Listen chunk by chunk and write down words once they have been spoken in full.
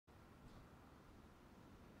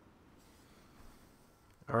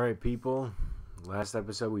Alright, people. Last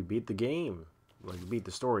episode we beat the game. Well, we beat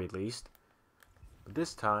the story at least. But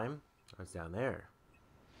this time, it's down there.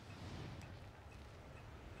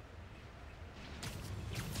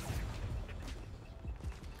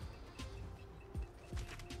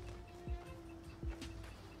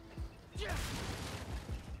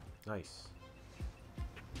 Nice.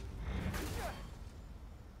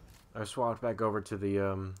 I swapped back over to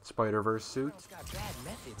the Spider-Verse suit. It's got bad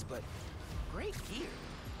methods, but great gear.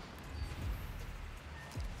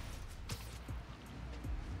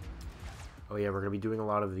 Oh yeah, we're gonna be doing a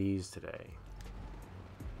lot of these today.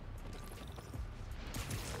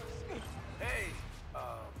 Hey,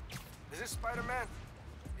 is this Spider-Man?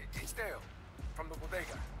 It's Dale, from the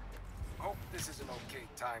bodega. Hope this is an okay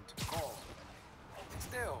time to call. It's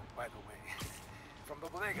Dale, by the way, from the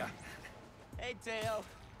bodega. Hey, Teo.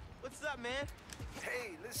 What's up, man?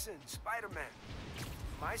 Hey, listen, Spider-Man.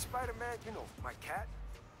 My Spider-Man, you know, my cat,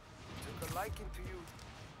 took a liking to you.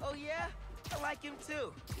 Oh, yeah? I like him,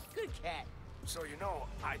 too. Good cat. So, you know,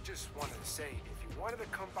 I just wanted to say, if you wanted to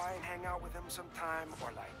come by and hang out with him sometime,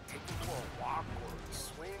 or like take him for a walk or a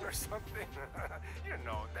swing or something, you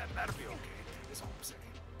know, that'll be okay. That's all I'm saying.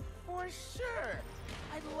 For sure.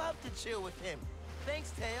 I'd love to chill with him.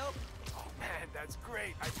 Thanks, Teo. Oh, man, that's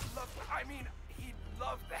great. I mean, he'd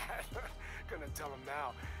love that. Gonna tell him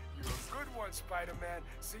now. You're a good one, Spider-Man.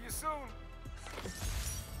 See you soon.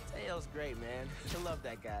 Teo's great, man. I love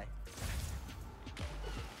that guy.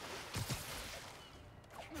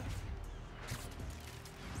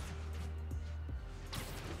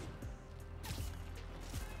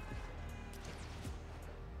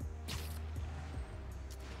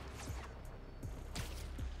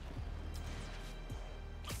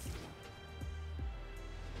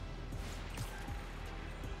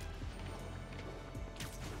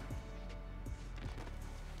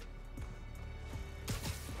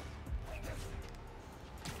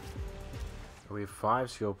 We have 5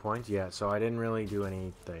 skill points. Yeah, so I didn't really do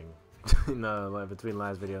anything in the, between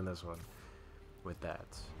last video and this one with that.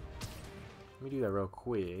 Let me do that real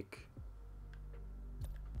quick.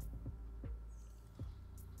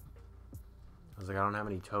 I was like, I don't have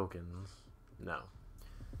any tokens. No.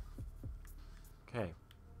 Okay.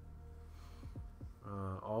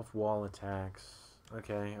 Off-wall attacks.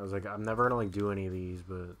 Okay, I was like, I'm never gonna like do any of these,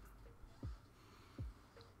 but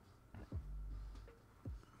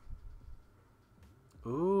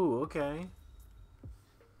ooh, okay.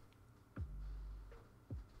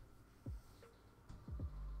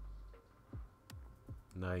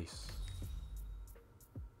 Nice.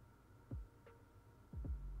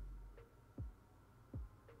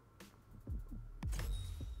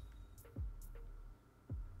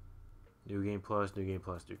 New game plus, new game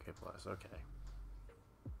plus, new game plus. Okay.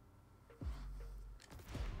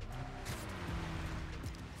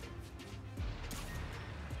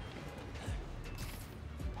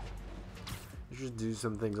 Just do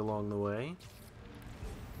some things along the way.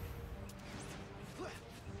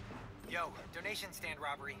 Yo, donation stand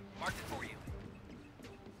robbery. Marked it for you.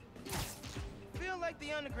 Feel like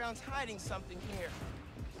the underground's hiding something here.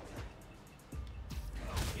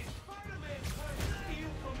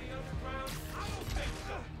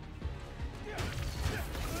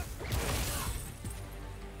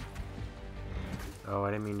 Oh, I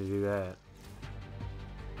didn't mean to do that.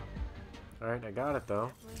 Alright, I got it though.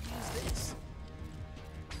 Definitely use this.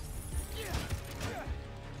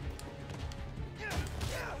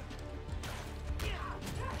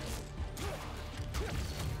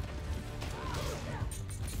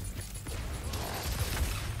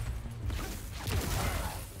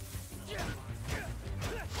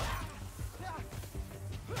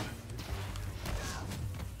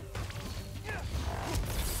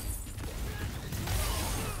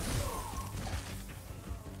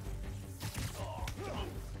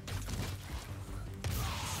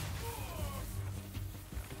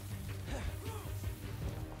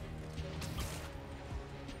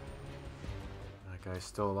 That guy's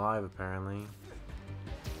still alive apparently.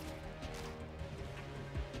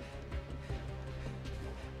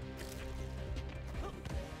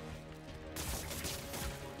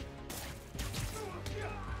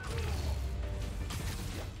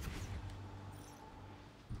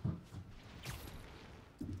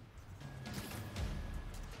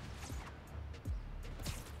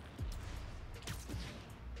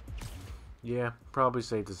 Yeah, probably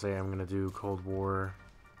safe to say I'm gonna do Cold War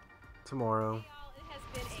tomorrow.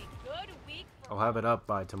 I'll have it up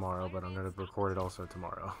by tomorrow, but I'm gonna record it also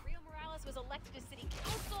tomorrow. Morales was elected to city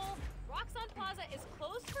council, Roxxon Plaza is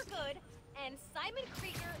closed for good, and Simon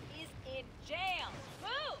Krieger is in jail.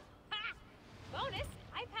 Woo! Ha! Bonus,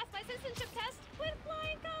 I passed my citizenship test with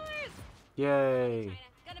flying colors. Yay! China,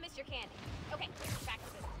 gonna miss your candy. Okay, back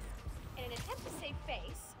to business. In an attempt to save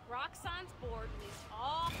face, Roxxon's board released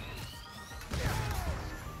all...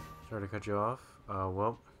 Sorry to cut you off.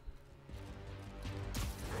 Well.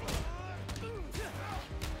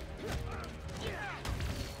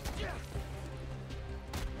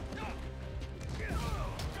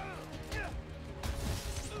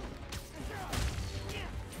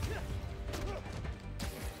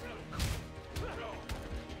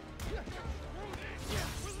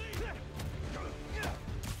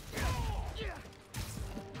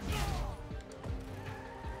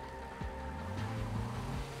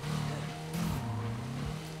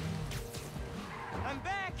 I'm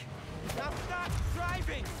back! Now stop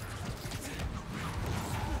driving!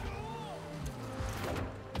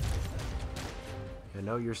 You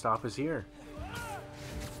know your stop is here.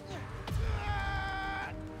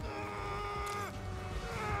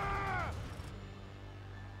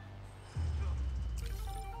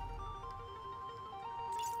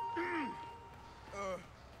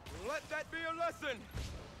 Let that be a lesson!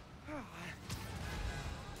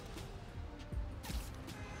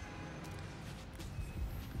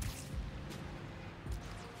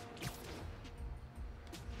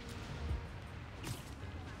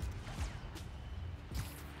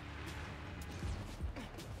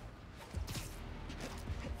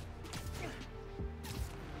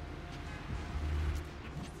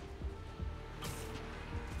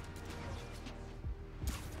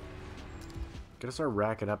 Gotta start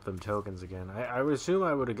racking up them tokens again. I would assume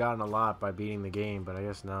I would have gotten a lot by beating the game, but I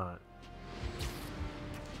guess not.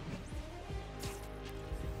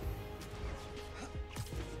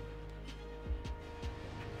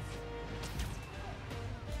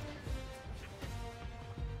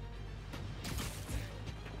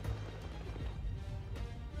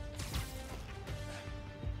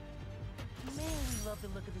 Man, we love the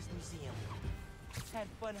look of this museum. Had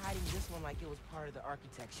fun hiding this one like it was part of the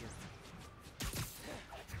architecture.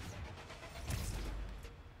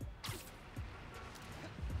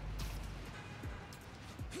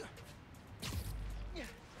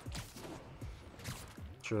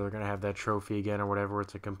 Sure, they're gonna have that trophy again or whatever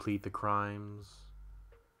to complete the crimes.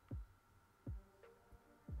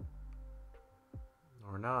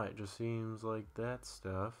 Or not, it just seems like that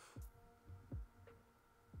stuff.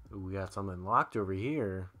 Ooh, we got something locked over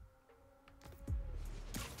here.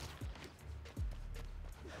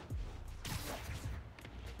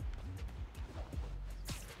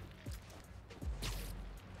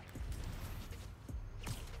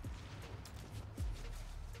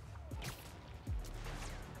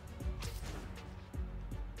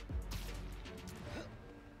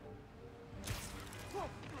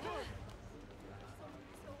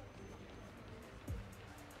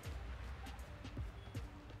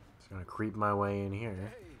 Gonna creep my way in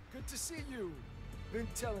here. Hey, good to see you. Been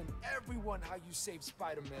telling everyone how you saved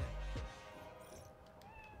Spider-Man.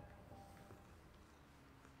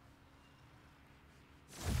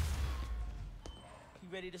 You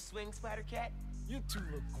ready to swing, Spider-Cat? You two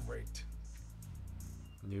look great.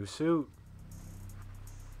 New suit.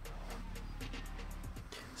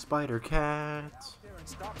 Spider-Cat. Out there and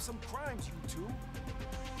stop some crimes, you two.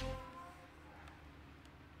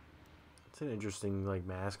 It's an interesting, like,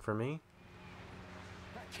 mask for me.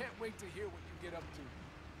 I can't wait to hear what you get up to.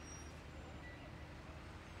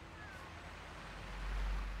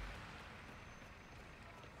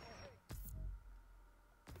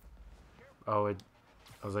 Oh, I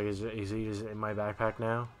was like, is he just in my backpack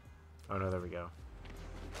now? Oh no, there we go.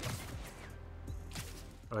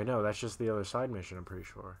 Oh wait, no, that's just the other side mission, I'm pretty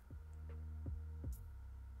sure.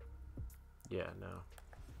 Yeah, no.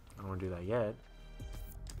 I don't want to do that yet.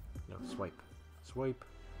 No, swipe. Swipe.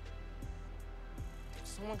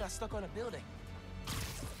 Someone got stuck on a building.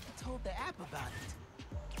 I told the app about it.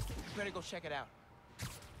 You better go check it out.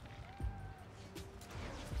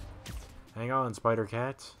 Hang on,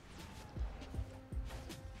 Spider-Cat.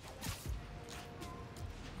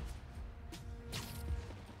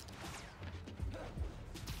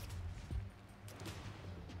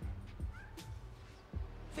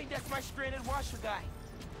 Think that's my stranded washer guy.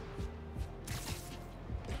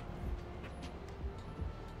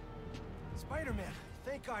 Spider-Man,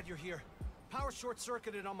 thank God you're here. Power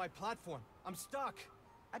short-circuited on my platform. I'm stuck.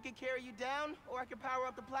 I can carry you down, or I can power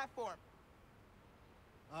up the platform.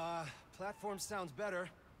 Platform sounds better.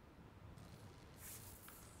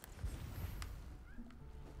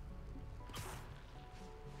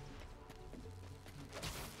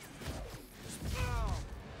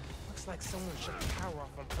 Looks like someone shut the power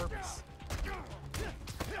off on purpose.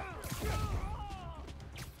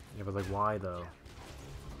 Yeah, but like, why though?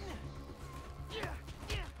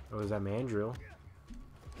 Oh, is that mandrill?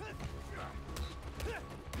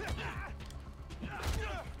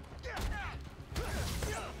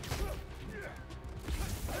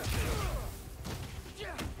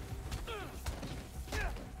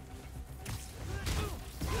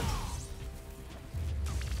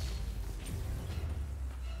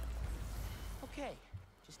 Okay,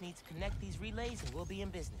 just need to connect these relays and we'll be in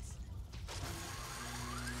business.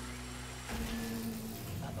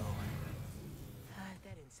 Uh-oh. That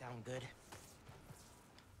didn't sound good.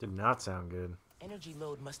 Did not sound good. Energy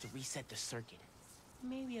load must have reset the circuit.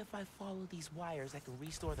 Maybe if I follow these wires, I can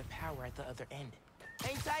restore the power at the other end.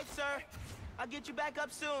 Hang tight, sir. I'll get you back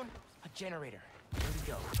up soon. A generator. Here we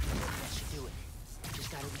go. That should do it. Just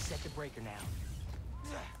gotta reset the breaker now.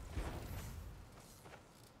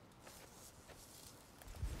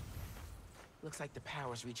 Looks like the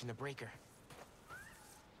power's reaching the breaker.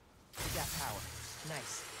 We got power.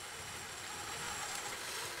 Nice.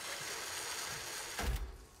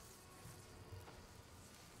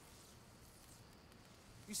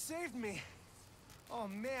 You saved me. Oh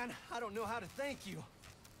man, I don't know how to thank you.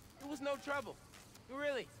 It was no trouble.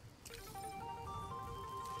 Really.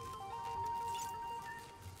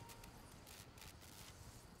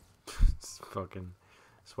 It's fucking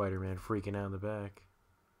Spider-Man freaking out in the back.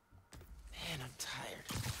 Man, I'm tired.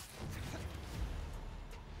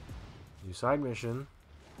 New side mission.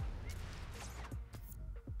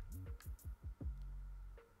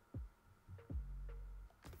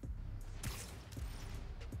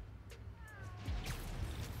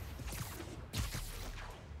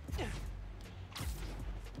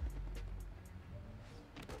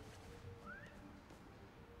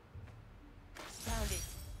 Found it.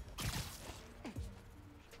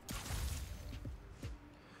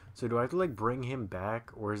 So do I have to like bring him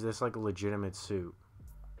back, or is this like a legitimate suit?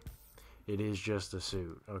 It is just a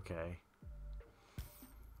suit. Okay.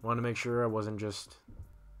 Want to make sure I wasn't just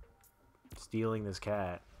stealing this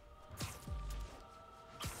cat.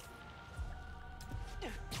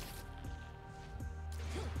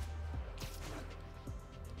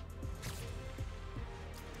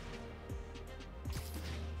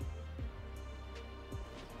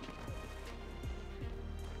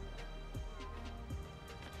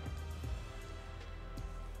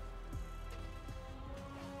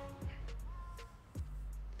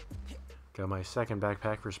 Got my second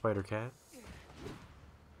backpack for Spider-Cat.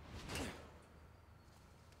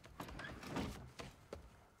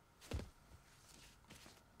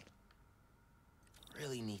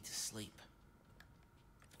 Really need to sleep.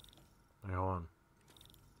 Wait, hold on.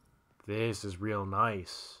 This is real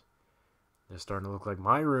nice. It's starting to look like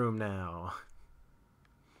my room now.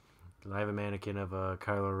 I have a mannequin of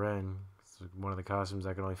Kylo Ren. It's one of the costumes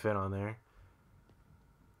I can only fit on there.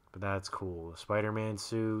 But that's cool. The Spider-Man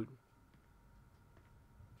suit.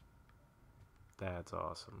 That's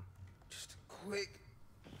awesome. Just a quick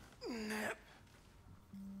nap.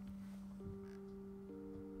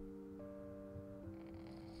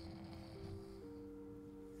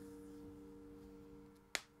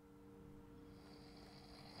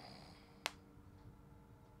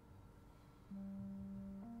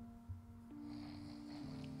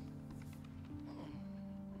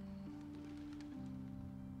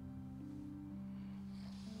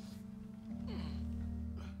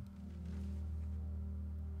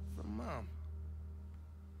 From Mom.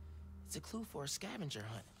 It's a clue for a scavenger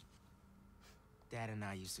hunt. Dad and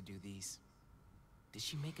I used to do these. Did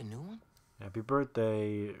she make a new one? Happy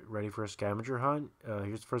birthday. Ready for a scavenger hunt?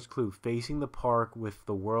 Here's the first clue. Facing the park with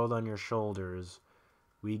the world on your shoulders.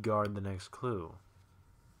 We guard the next clue.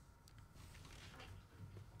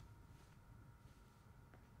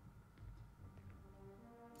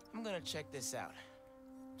 I'm gonna check this out.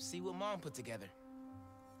 See what Mom put together.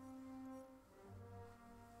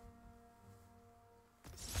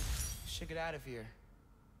 Should get out of here.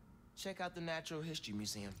 Check out the Natural History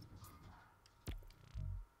Museum.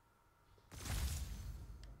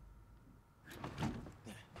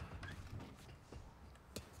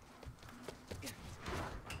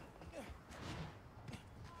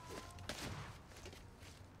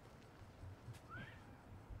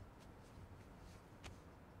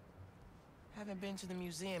 Haven't been to the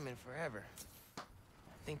museum in forever. I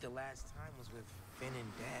think the last time was with Finn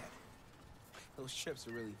and Dad. Those trips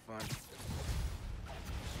are really fun.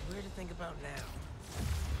 Weird to think about now.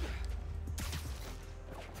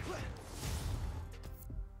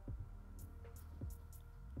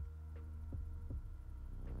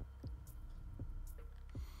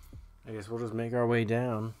 I guess we'll just make our way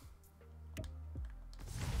down.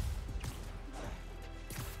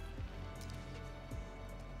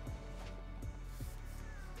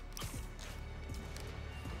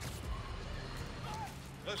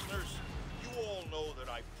 know that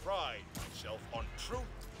I pride myself on truth,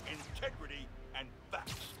 integrity, and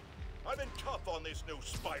facts. I've been tough on this new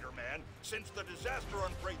Spider-Man since the disaster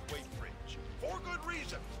on Braithwaite Bridge. For good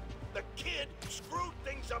reason. The kid screwed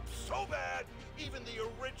things up so bad, even the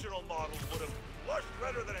original model would have blushed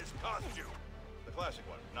redder than his costume. The classic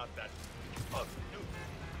one, not that ugly new one.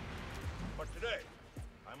 But today,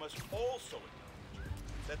 I must also acknowledge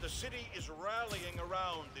that the city is rallying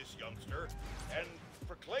around this youngster and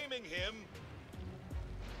proclaiming him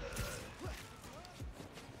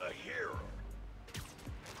a hero.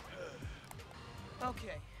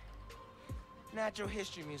 Okay. Natural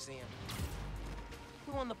History Museum.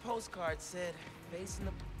 Who on the postcard said facing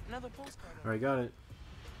another postcard? All right, got it.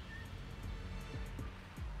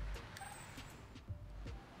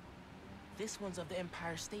 This one's of the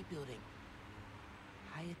Empire State Building.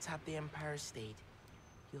 High atop the Empire State,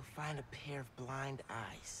 you'll find a pair of blind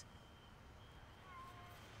eyes.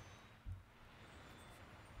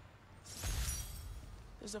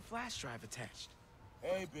 There's a flash drive attached.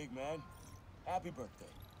 Hey, big man. Happy birthday.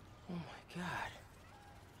 Oh my God.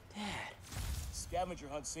 Dad. Scavenger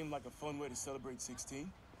hunt seemed like a fun way to celebrate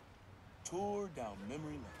 16. Tour down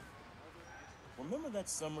memory lane. Remember that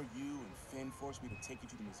summer you and Finn forced me to take you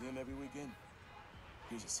to the museum every weekend?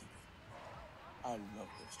 Here's a secret. I love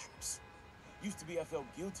those trips. Used to be I felt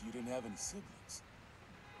guilty you didn't have any siblings.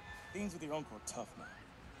 Things with your uncle are tough now,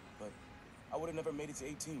 but I would have never made it to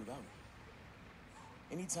 18 without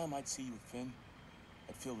you. Anytime I'd see you with Finn,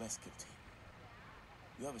 I'd feel less guilty.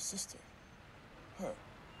 You have a sister. Her.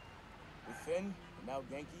 With Finn, and now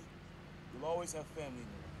Genki, you'll always have family in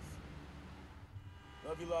your life.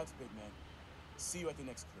 Love you lots, big man. See you at the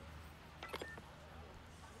next clip.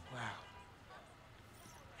 Wow.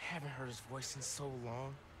 Haven't heard his voice in so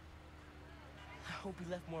long. I hope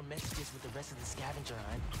he left more messages with the rest of the scavenger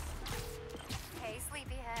hunt. Hey,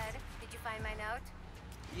 sleepyhead. Did you find my note?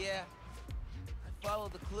 Yeah. I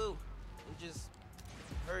followed the clue and just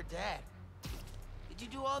heard Dad. Did you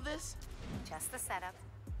do all this? Just the setup.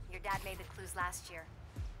 Your dad made the clues last year.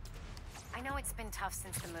 I know it's been tough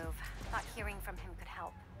since the move. Thought hearing from him could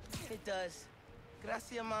help. It does.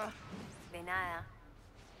 Gracias, Ma. De nada.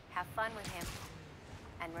 Have fun with him.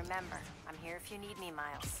 And remember, I'm here if you need me,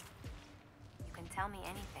 Miles. You can tell me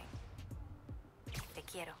anything. Te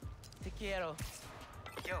quiero. Te quiero.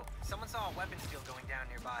 Yo, someone saw a weapons deal going down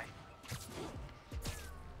nearby.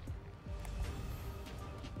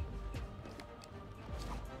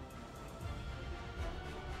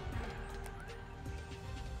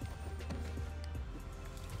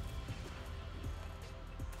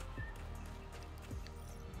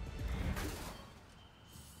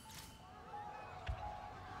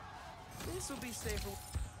 This will be safer.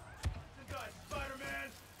 Good guy, Spider-Man!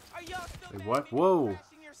 Are y'all still Wait, mad what? at me for Whoa.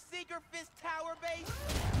 crashing your Seeker Fist Tower base?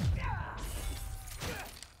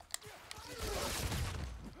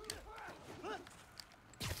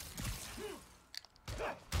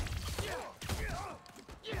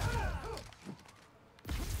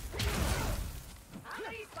 How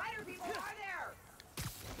many spider people are there?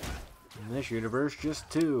 In this universe, just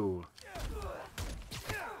 2.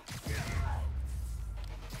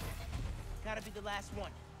 Gotta be the last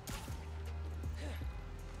one.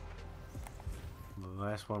 The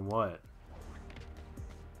last one, what?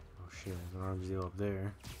 Oh shit, there's an arms deal up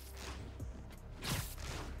there.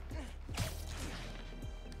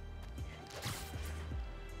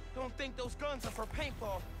 Don't think those guns are for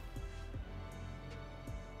paintball.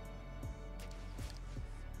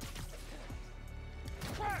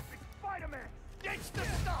 Classic Spider-Man!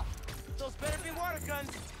 Gangsta stuff! Those better be water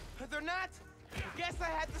guns. If they're not, guess I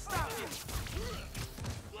had to stop you.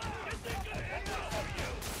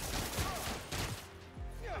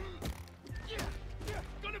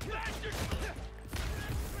 Gonna bash your...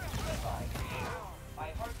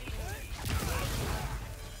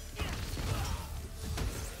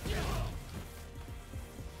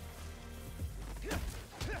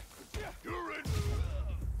 You're in.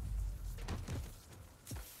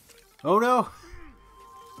 Oh no!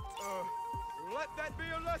 Let that be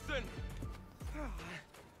a lesson.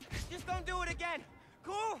 Just don't do it again.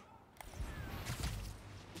 Cool?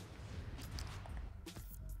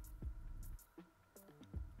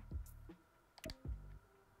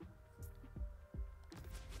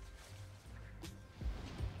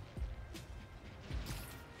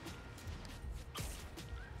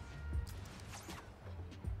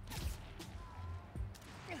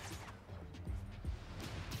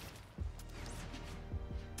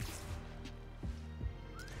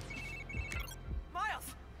 Miles!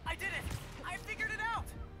 I did it! I figured it out!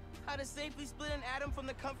 How to safely split an atom from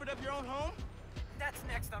the comfort of your own home? That's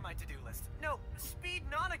next on my to-do list. No, speed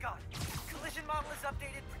nonagon. Collision model is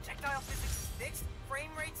updated, projectile physics is fixed,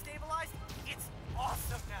 frame rate stabilized. It's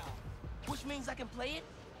awesome now. Which means I can play it?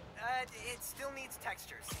 It still needs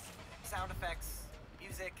textures. Sound effects,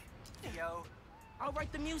 music, VO. I'll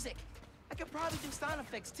write the music. I could probably do sound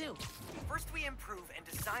effects too. First we improve and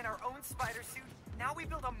design our own spider suit. Now we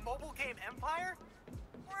build a mobile game empire?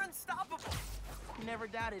 We're unstoppable. Never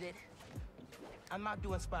doubted it. I'm not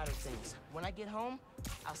doing spider things. When I get home,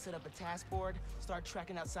 I'll set up a task board, start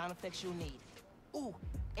tracking out sound effects you'll need. Ooh,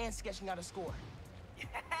 and sketching out a score. Yeah,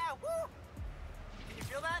 woo! Can you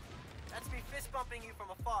feel that? That's me fist bumping you from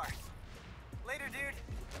afar. Later, dude.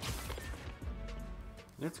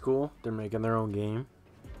 It's cool. They're making their own game.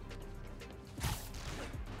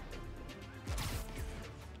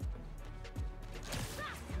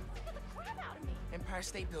 Empire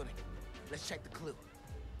State Building. Let's check the clue.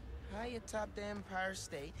 High atop the Empire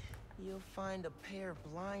State, you'll find a pair of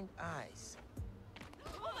blind eyes.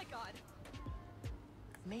 Oh my god!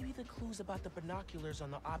 Maybe the clue's about the binoculars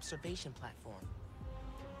on the observation platform.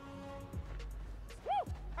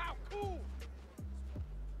 Woo! How cool!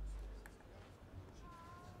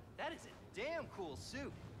 That is a damn cool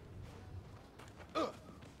suit.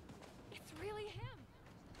 It's really him!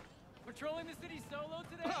 Patrolling the city solo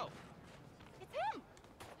today? No! It's him!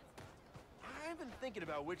 I've been thinking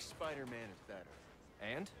about which Spider-Man is better.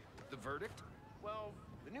 And? The verdict? Well,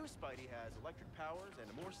 the new Spidey has electric powers and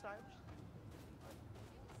are more stylish.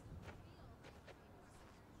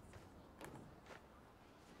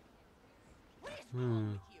 What is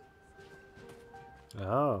wrong with you?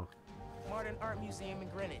 Oh. Modern Art Museum in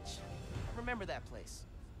Greenwich. I remember that place.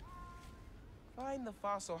 Find the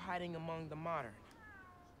fossil hiding among the modern.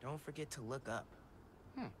 Don't forget to look up.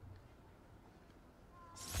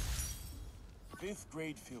 5th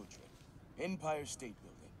grade field trip. Empire State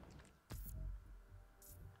Building.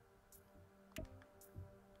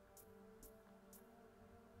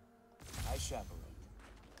 I chaperoned.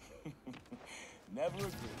 Never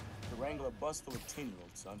agreed to wrangle a bus full of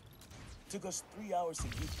 10-year-olds, son. Took us 3 hours to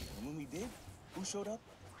get here, and when we did, who showed up?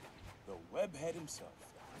 The webhead himself,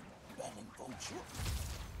 Battling Vulture.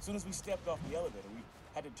 As soon as we stepped off the elevator, we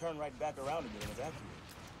had to turn right back around again and evacuate.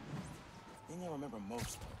 The thing I remember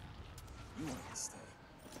most, though, you wanted to stay.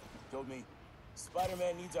 Told me,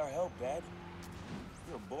 Spider-Man needs our help, Dad.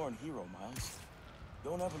 You're a born hero, Miles.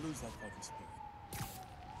 Don't ever lose that fighting spirit.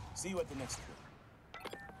 See you at the next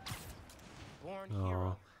trip. Born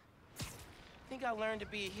hero. Think I learned to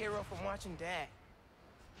be a hero from watching Dad.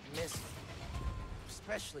 Miss him.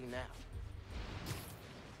 Especially now.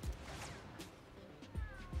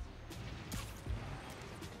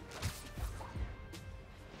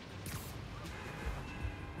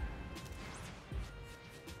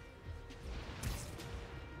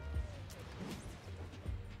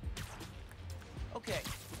 Okay,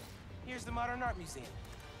 here's the Modern Art Museum.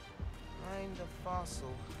 Find the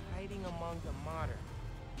fossil hiding among the modern.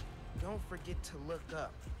 Don't forget to look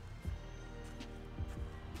up.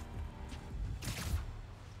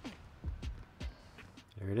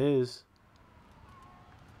 There it is.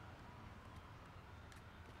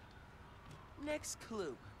 Next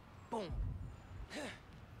clue. Boom.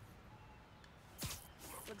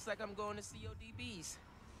 Looks like I'm going to CODB's.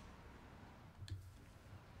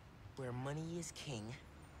 Where money is king,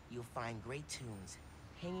 you'll find great tunes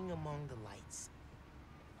hanging among the lights.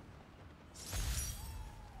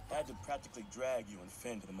 I had to practically drag you and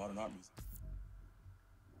Finn to the Modern Art Museum.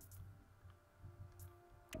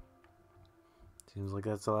 Seems like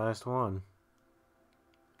that's the last one.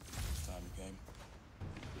 First time you came.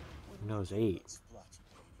 No, there's 8.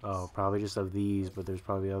 Oh, probably just of these, but there's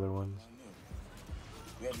probably other ones. I knew.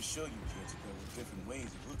 We had to show you kids that there were different ways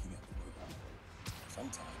of looking at the world.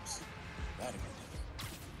 Sometimes, radically different.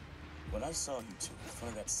 When I saw you two in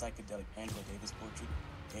front of that psychedelic Angela Davis portrait,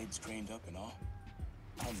 heads craned up and all,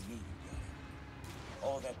 I knew you got it.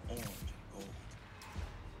 All that orange and gold.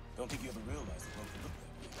 Don't think you ever realized the world could look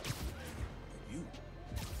that way. But you,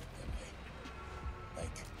 that way.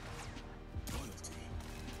 Like, royalty.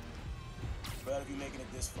 Proud of you making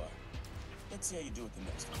it this far. Let's see how you do it the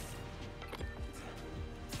next one.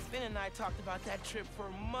 Finn and I talked about that trip for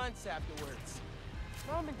months afterwards.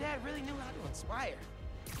 Mom and Dad really knew how to inspire.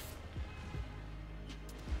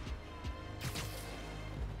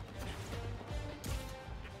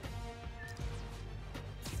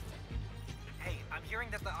 Hey, I'm hearing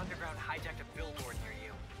that the underground hijacked a billboard near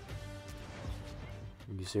you.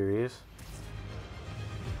 Are you serious?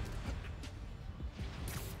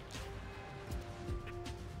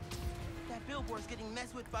 That billboard's getting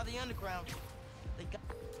messed with by the underground. They got...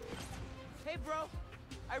 Hey, bro.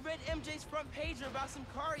 I read MJ's front pager about some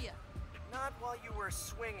Karya. Not while you were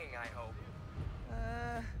swinging, I hope.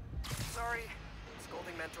 Sorry.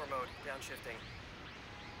 Scolding mentor mode, downshifting.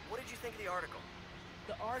 What did you think of the article?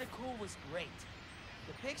 The article was great.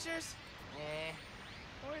 The pictures? Eh.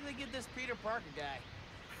 Where did they get this Peter Parker guy?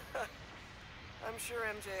 I'm sure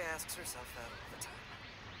MJ asks herself that all the time.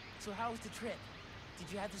 So how was the trip? Did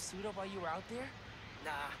you have to suit up while you were out there?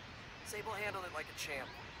 Nah. Sable handled it like a champ.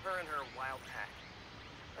 Her and her wild pack.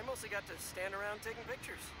 I mostly got to stand around taking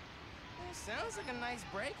pictures. Well, sounds like a nice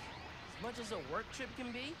break. As much as a work trip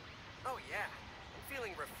can be. Oh yeah. I'm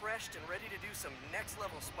feeling refreshed and ready to do some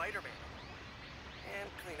next-level Spider-Man. And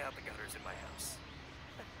clean out the gutters in my house.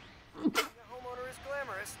 Being a homeowner is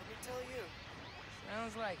glamorous, let me tell you.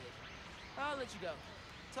 Sounds like it. I'll let you go.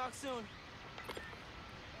 Talk soon.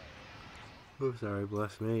 Oh, sorry,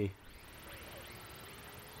 bless me.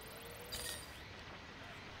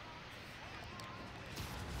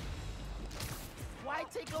 Why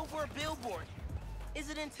take over a billboard? Is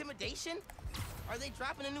it intimidation? Are they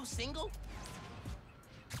dropping a new single?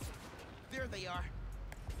 There they are.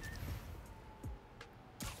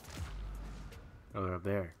 Oh, they're up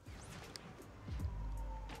there.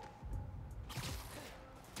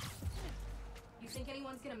 You think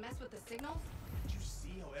anyone's gonna mess with the signals? Did you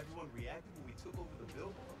see how everyone reacted when we took over the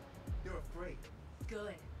billboard? They're afraid.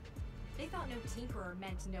 Good. They thought no tinkerer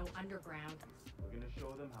meant no underground. We're gonna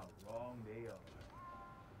show them how wrong they are.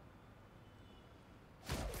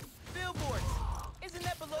 Billboards! Isn't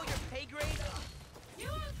that below your pay grade? You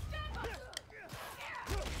step up!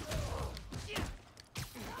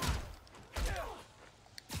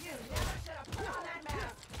 You never should have put on that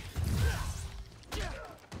mask!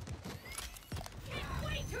 It's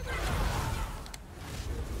way too much!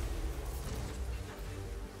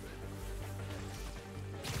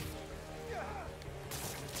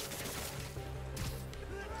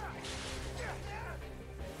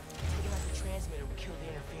 Taking out the transmitter will kill the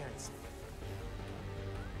interference.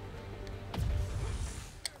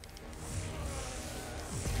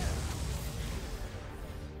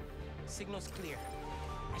 Signal's clear.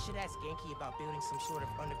 I should ask Genki about building some sort of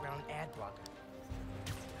underground ad blocker.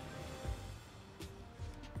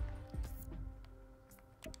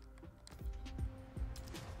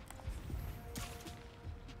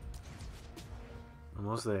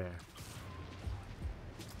 Almost there.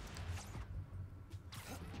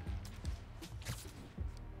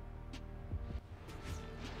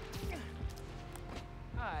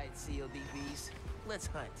 Alright, CODBs. Let's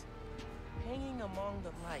hunt. Hanging among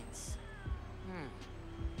the lights.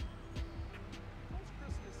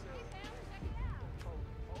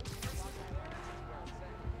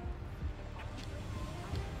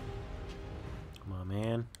 Come on,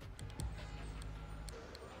 man.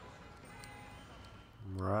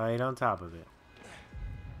 I'm right on top of it.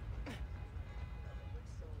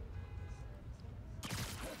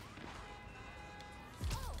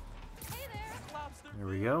 There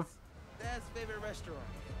we go. Dad's favorite restaurant.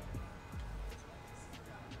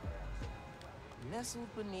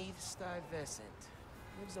 Nestled beneath Stuyvesant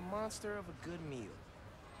lives a monster of a good meal.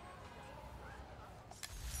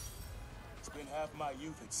 Spent half my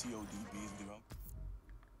youth at CODBs with your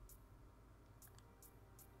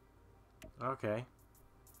uncle. Okay.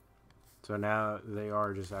 So now they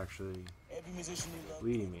are just actually Every musician you love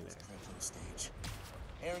leading me was there. cranked on the stage.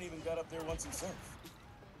 Aaron even got up there once himself.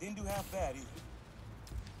 Didn't do half bad either.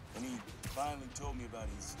 When he finally told me about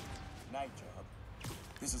his night job,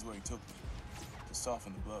 this is where he took me. To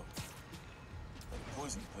soften the blow. But a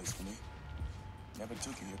poisoned place for me. Never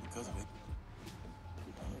took you here because of it.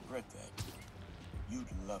 I regret that.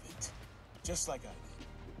 You'd love it. Just like I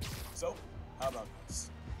did. So, how about this?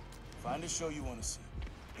 Find a show you want to see.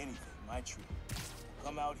 Anything, my treat.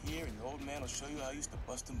 Come out here and your old man will show you how he used to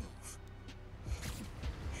bust a move.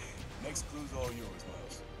 Next clue's all yours,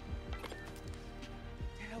 Miles.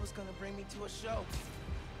 Dad was gonna bring me to a show.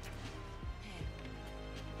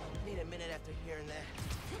 Need a minute after hearing that.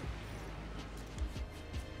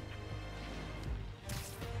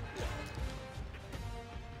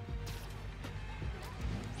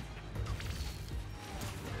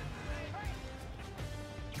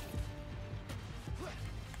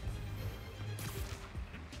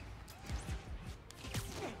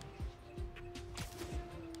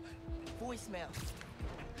 Voicemail.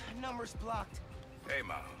 Number's blocked. Hey,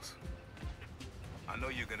 Miles. I know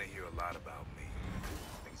you're gonna hear a lot about me.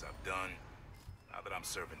 Things I've done, now that I'm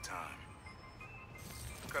serving time.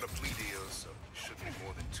 Cut a plea deal, so it shouldn't be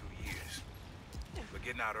more than 2 years. But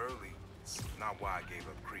getting out early, it's not why I gave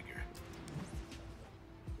up Krieger.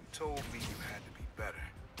 You told me you had to be better.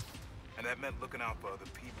 And that meant looking out for other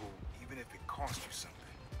people, even if it cost you something.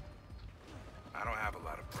 I don't have a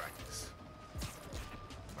lot of practice,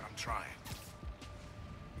 but I'm trying.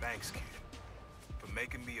 Thanks, kid, for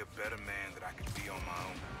making me a better man that I could be on my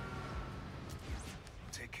own.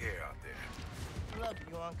 Take care out there. Love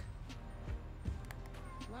you, Unc.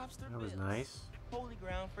 Lobster That was bills. nice. Holy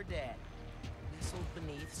ground for Dad. Nestled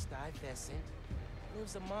beneath Stuyvesant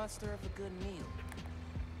lives a monster of a good meal.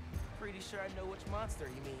 Pretty sure I know which monster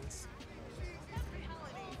he means.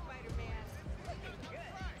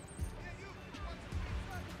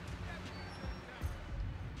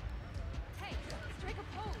 Hey, strike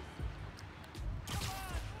a pose.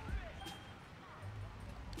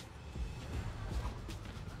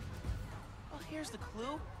 Oh, here's the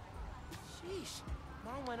clue. Sheesh.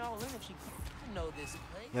 Mom went all in if she could know this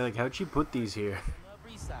place. Yeah, like how'd she put these here? Upper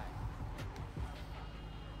East Side.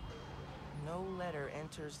 No letter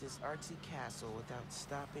enters this artsy castle without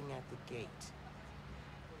stopping at the gate.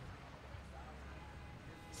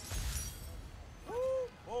 Oh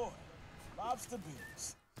boy, lobster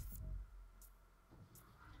bills.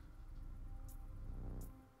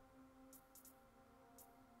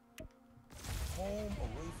 Home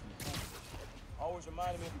away from home. Always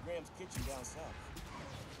reminded me of the Graham's kitchen down south.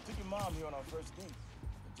 Took your mom here on our first date,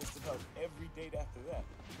 and just about every date after that.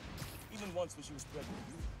 Even once when she was pregnant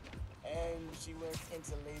with you. And she went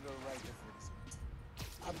into labor right before dessert.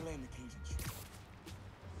 I blame the Cajun shrimp.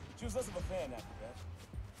 She was less of a fan after that.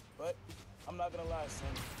 But I'm not gonna lie, son.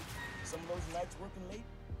 Some of those nights working late,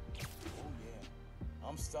 oh yeah,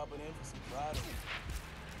 I'm stopping in for some fried food.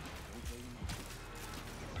 Let me tell you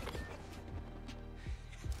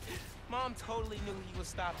now. Mom totally knew he was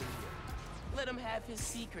stopping here. Let him have his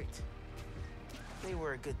secret. They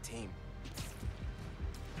were a good team.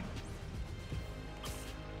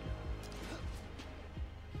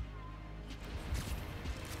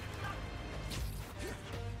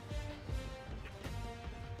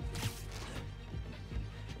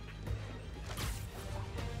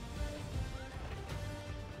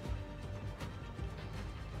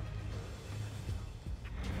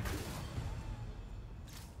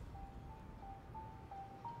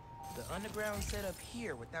 The underground set up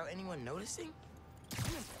here without anyone noticing?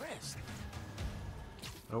 I'm impressed.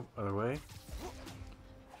 Oh, other way.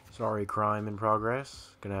 Sorry, crime in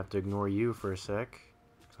progress. Gonna have to ignore you for a sec.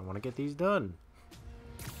 'Cause I want to get these done.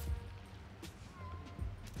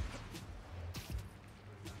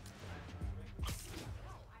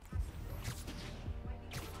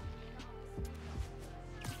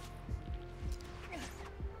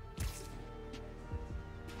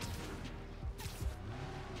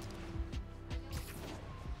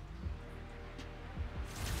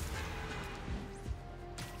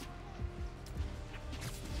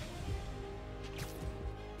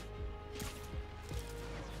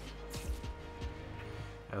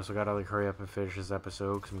 I also gotta like hurry up and finish this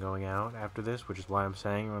episode because I'm going out after this, which is why I'm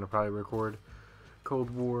saying I'm gonna probably record Cold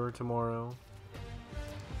War tomorrow.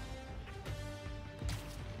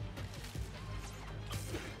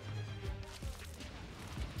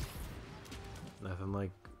 Nothing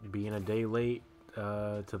like being a day late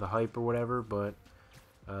to the hype or whatever, but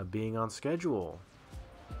being on schedule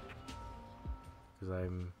because I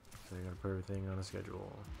gotta put everything on a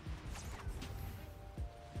schedule.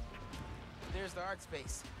 There's the art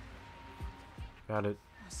space. Got it.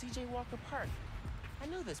 CJ Walker Park. I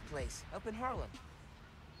knew this place, up in Harlem.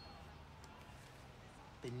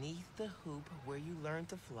 Beneath the hoop where you learn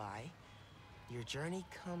to fly, your journey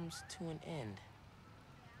comes to an end.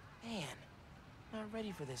 Man, not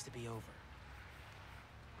ready for this to be over.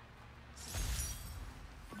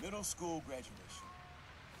 Middle school graduation.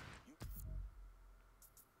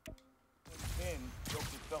 Then,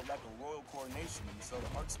 joked it felt like a royal coronation when you saw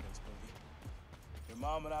the art space building. Your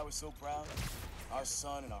mom and I were so proud. Our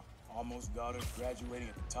son and our almost daughter graduating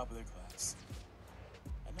at the top of their class.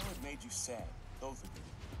 I know it made you sad, both of you,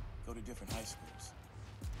 go to different high schools.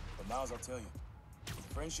 But Miles, I'll tell you,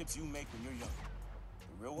 the friendships you make when you're young,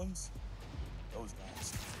 the real ones, those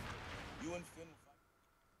last. You and Finn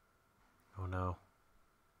will Oh no.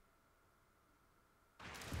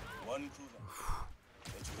 one clue left.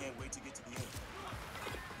 But you can't wait to get to the end.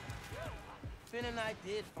 Finn and I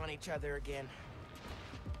did find each other again.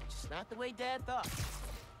 Just not the way Dad thought.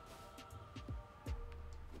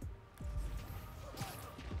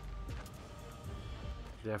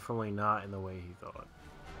 Definitely not in the way he thought.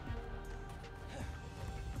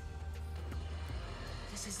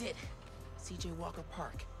 This is it. CJ Walker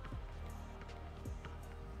Park.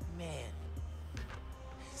 Man,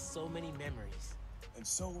 so many memories. And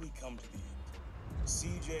so we come to the end.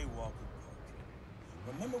 CJ Walker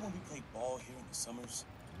Park. Remember when we played ball here in the summers?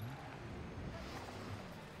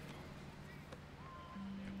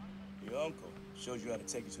 Your uncle Showed you how to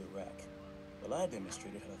take it to the rack. Well, I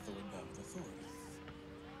demonstrated how to throw it down with authority.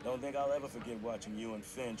 Don't think I'll ever forget watching you and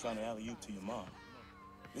Finn trying to alley-oop to your mom.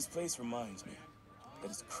 This place reminds me that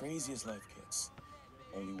as crazy as life gets,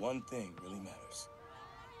 only one thing really matters.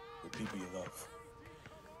 The people you love.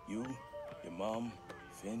 You, your mom,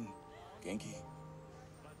 Finn, Genki,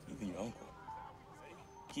 even your uncle.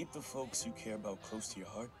 Keep the folks you care about close to your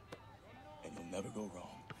heart, and you'll never go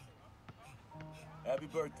wrong. Happy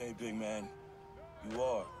birthday, big man. You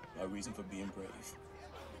are my reason for being brave.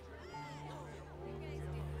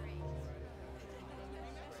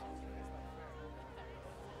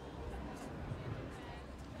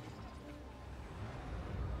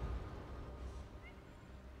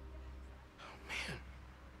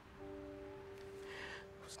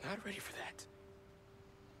 Not ready for that.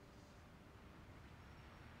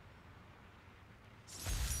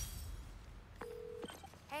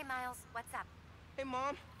 Hey, Miles, what's up? Hey,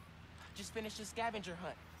 Mom. Just finished a scavenger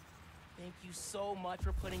hunt. Thank you so much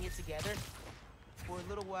for putting it together. For a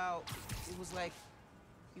little while, it was like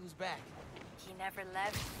he was back. He never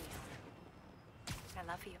left you. I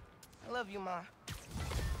love you. I love you, Ma.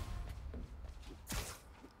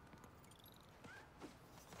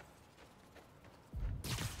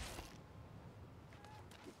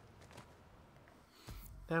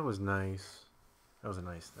 That was nice. That was a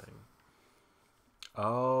nice thing.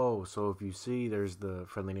 Oh, so if you see, there's the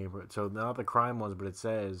friendly neighborhood. So not the crime ones, but it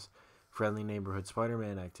says friendly neighborhood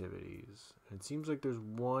Spider-Man activities. It seems like there's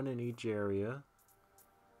one in each area.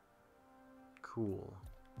 Cool.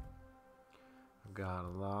 I've got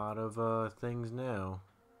a lot of things now.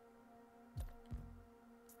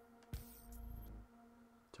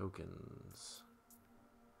 Tokens.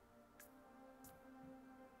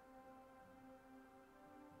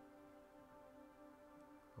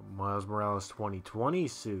 Miles Morales 2020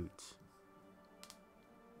 suit.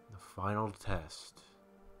 The final test.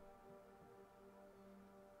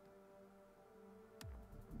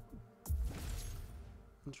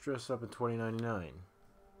 Let's dress up in 2099.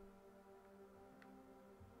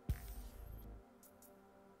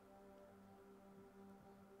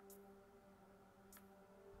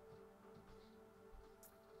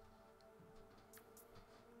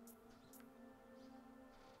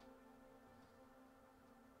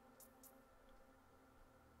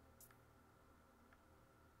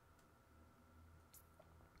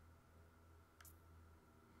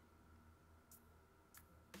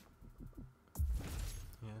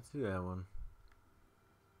 Yeah, let's do that one.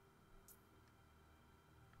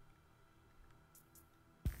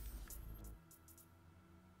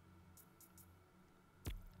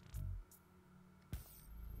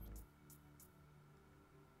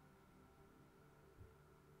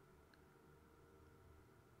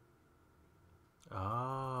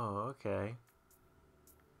 Oh, okay.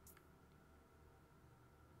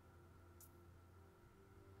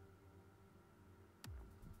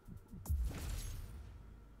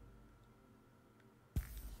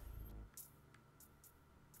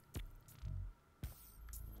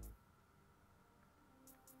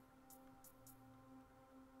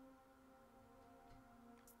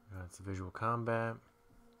 That's the visual combat.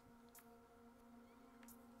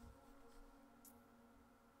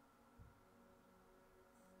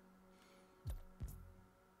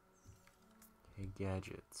 Okay,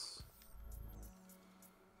 gadgets.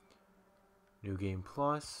 New game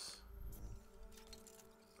plus.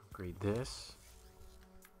 Upgrade this.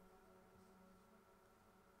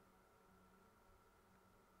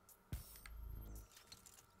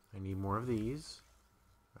 I need more of these.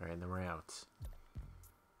 Alright, then we're out.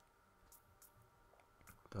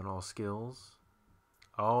 Done all skills.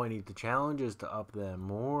 Oh, I need the challenges to up them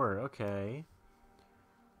more. Okay.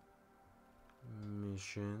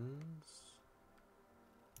 Missions.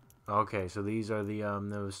 Okay, so these are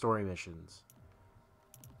the story missions.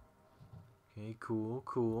 Okay, cool,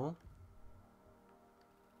 cool.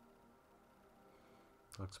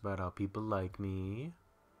 Talks about how people like me.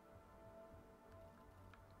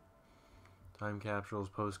 Time capsules,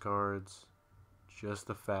 postcards, just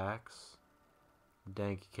the facts,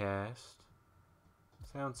 dank cast,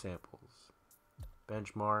 sound samples,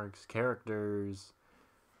 benchmarks, characters.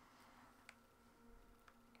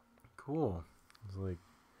 Cool. It's like,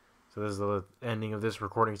 so this is the ending of this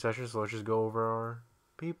recording session. So let's just go over our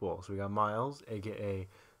people. So we got Miles, aka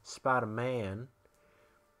Spider-Man,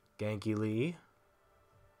 Genki Lee,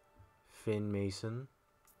 Finn Mason,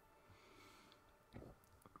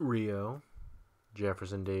 Rio,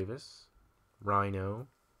 Jefferson Davis, Rhino,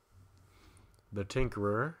 the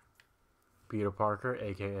Tinkerer, Peter Parker,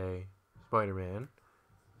 aka Spider-Man,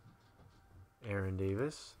 Aaron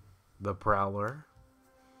Davis, the Prowler,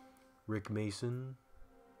 Rick Mason,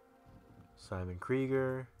 Simon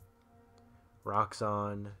Krieger,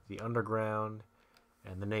 Roxxon, the Underground,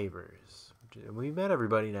 and the Neighbors. We've met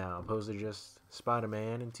everybody now, opposed to just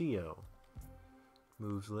Spider-Man and Tio.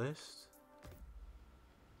 Moves list.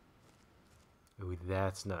 Ooh,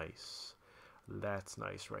 that's nice. That's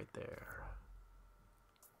nice right there.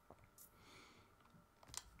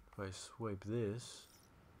 If I swipe this.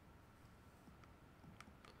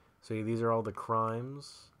 So these are all the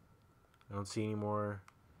crimes. I don't see any more.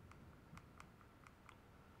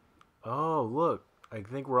 Oh, look. I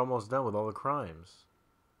think we're almost done with all the crimes.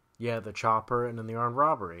 Yeah, the chopper and then the armed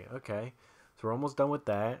robbery. Okay. So we're almost done with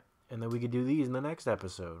that. And then we could do these in the next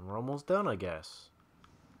episode. We're almost done, I guess.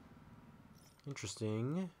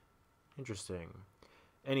 Interesting. Interesting.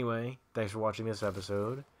 Anyway, thanks for watching this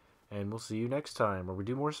episode. And we'll see you next time where we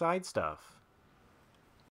do more side stuff.